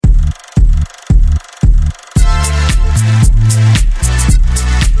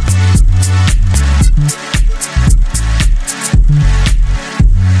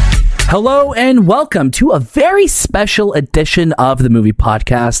Hello and welcome to a very special edition of the Movie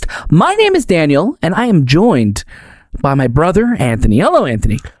Podcast. My name is Daniel and I am joined by my brother Anthony. Hello,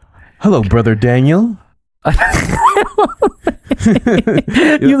 Anthony. Hello, brother Daniel. You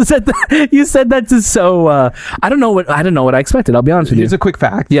said that to so I don't know what I expected. I'll be honest with you. Here's a quick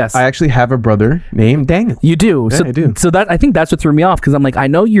fact. Yes, I actually have a brother named Daniel. You do. Yeah, so, I do. So I think that's what threw me off because I'm like, I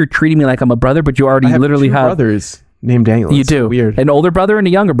know you're treating me like I'm a brother, but you already literally two have brothers named Daniel. You It's do. weird. An older brother and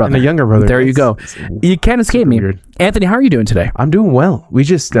a younger brother. And a younger brother. There you go. You can't escape me. Weird. Anthony, how are you doing today? I'm doing well. We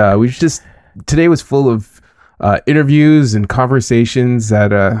just today was full of interviews and conversations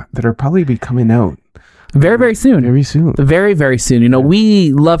that are probably be coming out very, very soon. Very soon. Very, very soon. You know,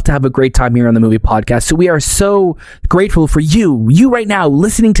 we love to have a great time here on the Movie Podcast. So we are so grateful for you right now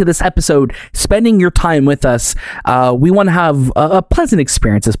listening to this episode, spending your time with us. We want to have a pleasant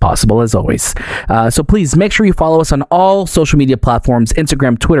experience as possible, as always. So please make sure you follow us on all social media platforms: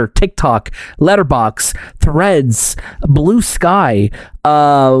 Instagram, Twitter, TikTok, Letterboxd, Threads, Blue Sky,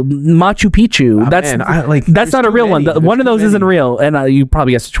 Machu Picchu. That's not a real one. One of those isn't real, and you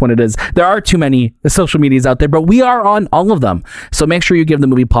probably guess which one it is. There are too many social medias out there, but we are on all of them. So make sure you give the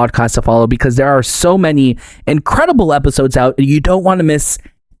Movie Podcast a follow because there are so many incredible episodes out, and you don't want to miss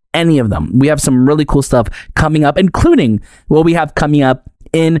any of them. We have some really cool stuff coming up, including what we have coming up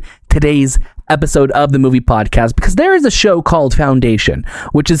in today's episode of the Movie Podcast, because there is a show called Foundation,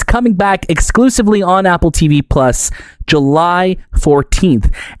 which is coming back exclusively on Apple TV Plus July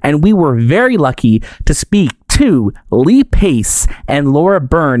 14th. And we were very lucky to speak to Lee Pace and Laura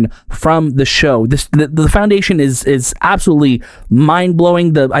Birn from the show. The Foundation is absolutely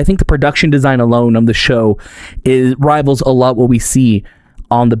mind-blowing. I think the production design alone of the show rivals a lot what we see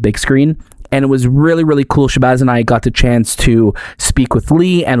on the big screen. And it was really, really cool. Shabazz and I got the chance to speak with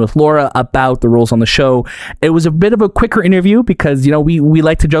Lee and with Laura about the roles on the show. It was a bit of a quicker interview because, you know, we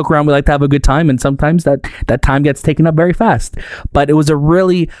like to joke around. We like to have a good time. And sometimes that time gets taken up very fast. But it was a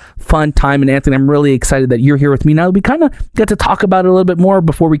really fun time. And Anthony, I'm really excited that you're here with me now. We kind of get to talk about it a little bit more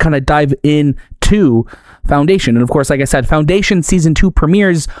before we kind of dive into Foundation. And of course, like I said, Foundation Season 2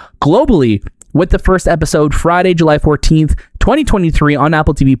 premieres globally with the first episode Friday, July 14th, 2023 on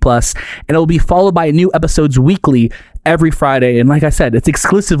Apple TV Plus, and it will be followed by new episodes weekly every Friday. And like I said, it's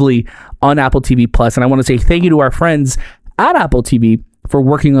exclusively on Apple TV Plus. And I want to say thank you to our friends at Apple TV for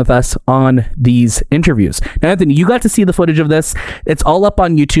working with us on these interviews. Now, Anthony, you got to see the footage of this. It's all up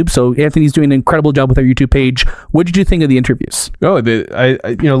on YouTube. So Anthony's doing an incredible job with our YouTube page. What did you think of the interviews?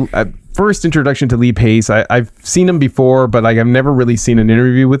 First introduction to Lee Pace. I've seen him before, but I've never really seen an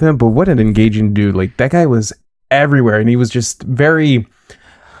interview with him. But what an engaging dude! Like, that guy was everywhere, and he was just very,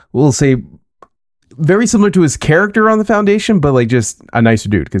 we'll say, very similar to his character on the Foundation, but like just a nicer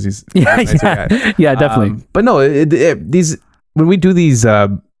dude because he's a nicer guy. Yeah, definitely. But no, when we do these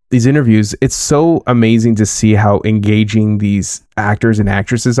interviews, it's so amazing to see how engaging these actors and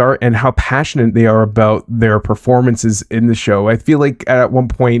actresses are and how passionate they are about their performances in the show. I feel like at one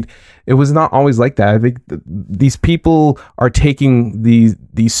point it was not always like that. I think these people are taking these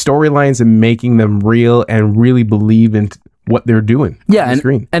storylines and making them real and really believe in what they're doing. Yeah,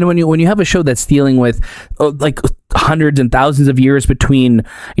 and when you have a show that's dealing with like hundreds and thousands of years between,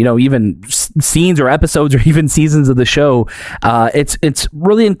 you know, even scenes or episodes or even seasons of the show, it's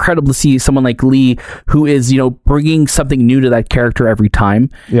really incredible to see someone like Lee who is, you know, bringing something new to that character every time.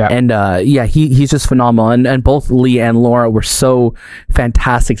 Yeah, and he's just phenomenal. And both Lee and Laura were so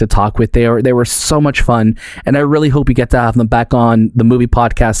fantastic to talk with. They were so much fun, and I really hope we get to have them back on the Movie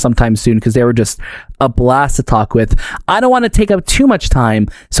Podcast sometime soon because they were just a blast to talk with. I don't want to take up too much time,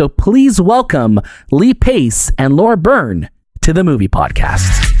 so please welcome Lee Pace and Laura Birn to the Movie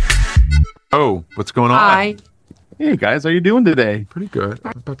Podcast. Oh, what's going on? Hi. Hey guys, how you doing today? pretty good.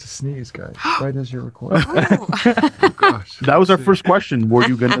 I'm about to sneeze, guys. Right as you're recording. Oh gosh. That was our first question. Were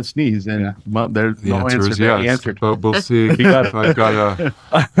you gonna sneeze? And well, there's The no answer answer. is There. yes. He answered. But we'll see if I've got a...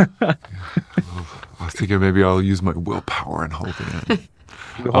 I was thinking maybe I'll use my willpower and hold it in.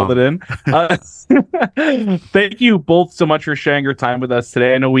 Hold it in. Thank you both so much for sharing your time with us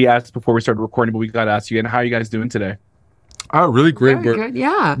today. I know we asked before we started recording, but we got to ask you again. How are you guys doing today? Oh, really great. Very good,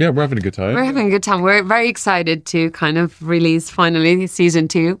 yeah. Yeah, we're having a good time. We're having a good time. We're very excited to kind of release finally season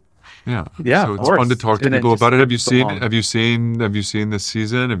 2. Yeah. Yeah, So of it's course. fun to talk It's to been people about it. Have you so seen long. have you seen this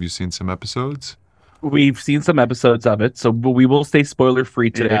season? Have you seen some episodes? We've seen some episodes of it, so we will stay spoiler free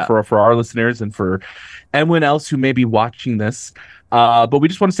today Yeah. for our listeners and for anyone else who may be watching this. But we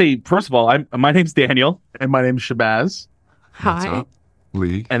just want to say, first of all, my name's Daniel and my name's Shabazz. What's Hi. up,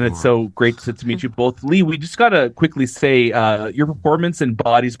 Lee? And it's so great to meet you both. Lee, we just got to quickly say your performance in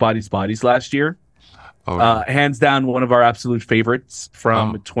Bodies last year. Hands down, one of our absolute favorites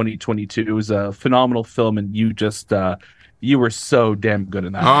from Oh. 2022. It was a phenomenal film, and you just you were so damn good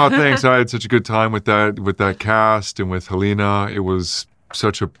in that. Oh, thanks. I had such a good time with that cast and with Helena. It was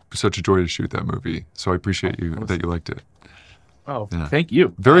such a joy to shoot that movie. So I appreciate that you liked it. Oh, Yeah. thank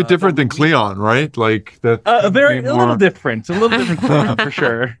you. Very different than Cleon, right? Like that. A little different. A little different for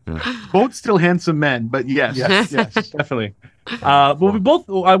sure. Both still handsome men, but yes. Yes, definitely.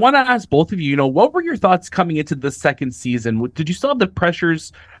 Well, I want to ask both of you, what were your thoughts coming into the second season? Did you still have the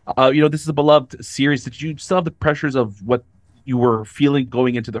pressures? This is a beloved series. Did you still have the pressures of what you were feeling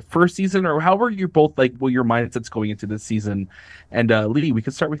going into the first season, or how were you both your mindsets going into this season? And Lee, we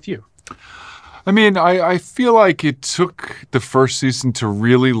could start with you. I mean, I feel like it took the first season to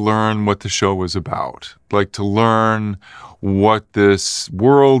really learn what the show was about, like to learn what this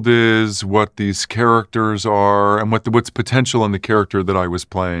world is, what these characters are, and what's potential in the character that I was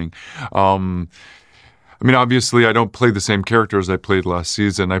playing. I mean, obviously, I don't play the same character as I played last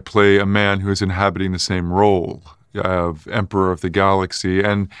season. I play a man who is inhabiting the same role of Emperor of the Galaxy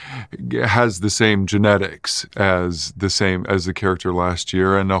and has the same genetics as the character last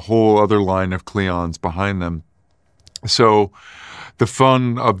year, and a whole other line of Cleons behind them. So the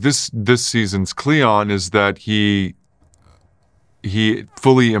fun of this season's Cleon is that he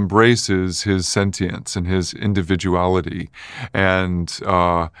fully embraces his sentience and his individuality, and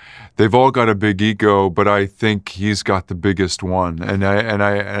they've all got a big ego, but I think he's got the biggest one,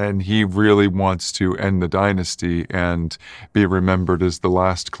 and he really wants to end the dynasty and be remembered as the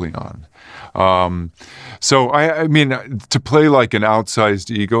last Cleon. So I mean, to play like an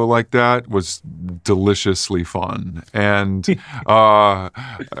outsized ego like that was deliciously fun, and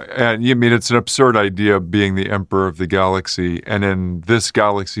I mean, it's an absurd idea being the Emperor of the Galaxy, and in this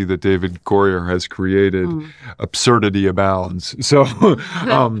galaxy that David Goyer has created, absurdity abounds. So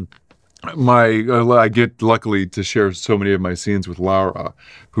I get luckily to share so many of my scenes with Laura,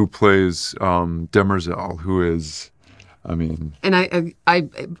 who plays Demerzel, who is, I mean, And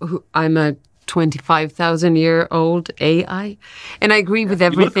I'm a 25,000-year-old AI, and I agree with You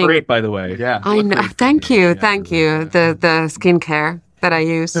look everything. great, by the way. Yeah. I know. Thank you. The skincare that I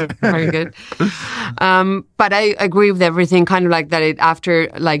use, very good. But I agree with everything. Kind of like that. After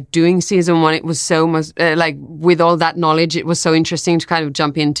doing season 1, it was so much with all that knowledge, it was so interesting to kind of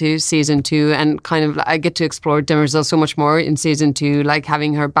jump into season 2, and kind of I get to explore Demerzel so much more in season 2, like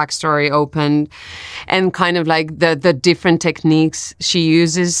having her backstory opened, and kind of like the different techniques she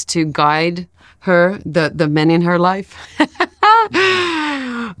uses to guide the men in her life.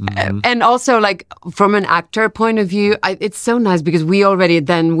 And also, from an actor point of view, it's so nice because we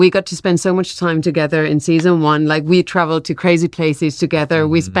got to spend so much time together in season 1. Like, we traveled to crazy places together.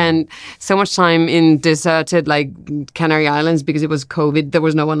 We spent so much time in deserted Canary Islands because it was COVID. There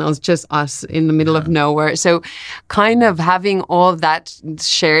was no one else, just us in the middle of nowhere. So kind of having all that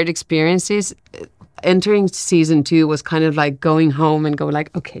shared experiences, entering season 2 was kind of like going home and going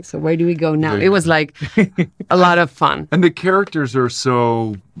okay, so where do we go now? It was like a lot of fun. and the characters are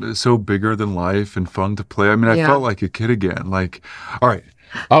so bigger than life and fun to play. I mean, I felt like a kid again. Like, all right,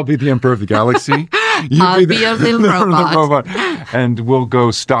 I'll be the Emperor of the Galaxy. I'll be a little robot. And we'll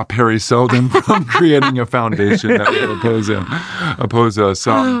go stop Harry Seldon from creating a foundation that will oppose us.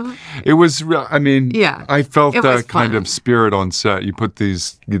 It was, I mean, I felt that kind of spirit on set. You put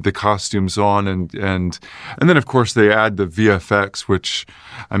the costumes on, and then of course they add the VFX, which,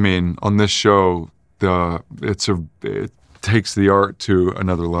 I mean, on this show, it takes the art to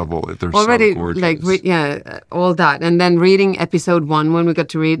another level. They're Already, so gorgeous. all that, and then reading episode 1 when we got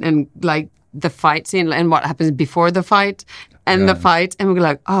to read and the fight scene and what happens before the fight and the fight, and we were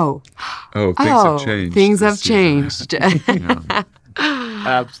like, things have changed. Things have changed.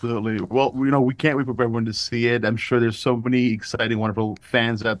 Absolutely. Well, we can't wait for everyone to see it. I'm sure there's so many exciting, wonderful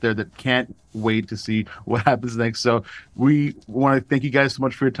fans out there that can't wait to see what happens next. So we want to thank you guys so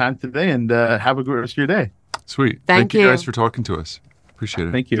much for your time today, and have a great rest of your day. Sweet. Thank you you guys for talking to us. Appreciate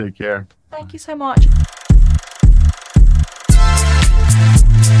it. Thank you. Take care. Thank you so much.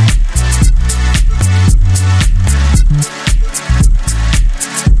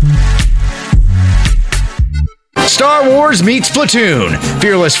 Star Wars meets Platoon.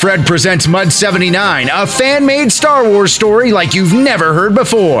 Fearless Fred presents Mud 79, a fan-made Star Wars story like you've never heard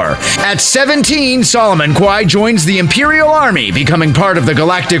before. At 17, Solomon Quai joins the Imperial Army, becoming part of the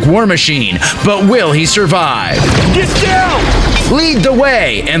Galactic War Machine. But will he survive? Get down! Lead the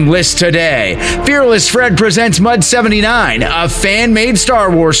way. Enlist today. Fearless Fred presents Mud 79, a fan-made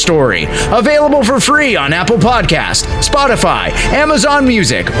Star Wars story. Available for free on Apple Podcast, Spotify, Amazon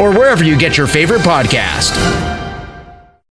Music, or wherever you get your favorite podcast.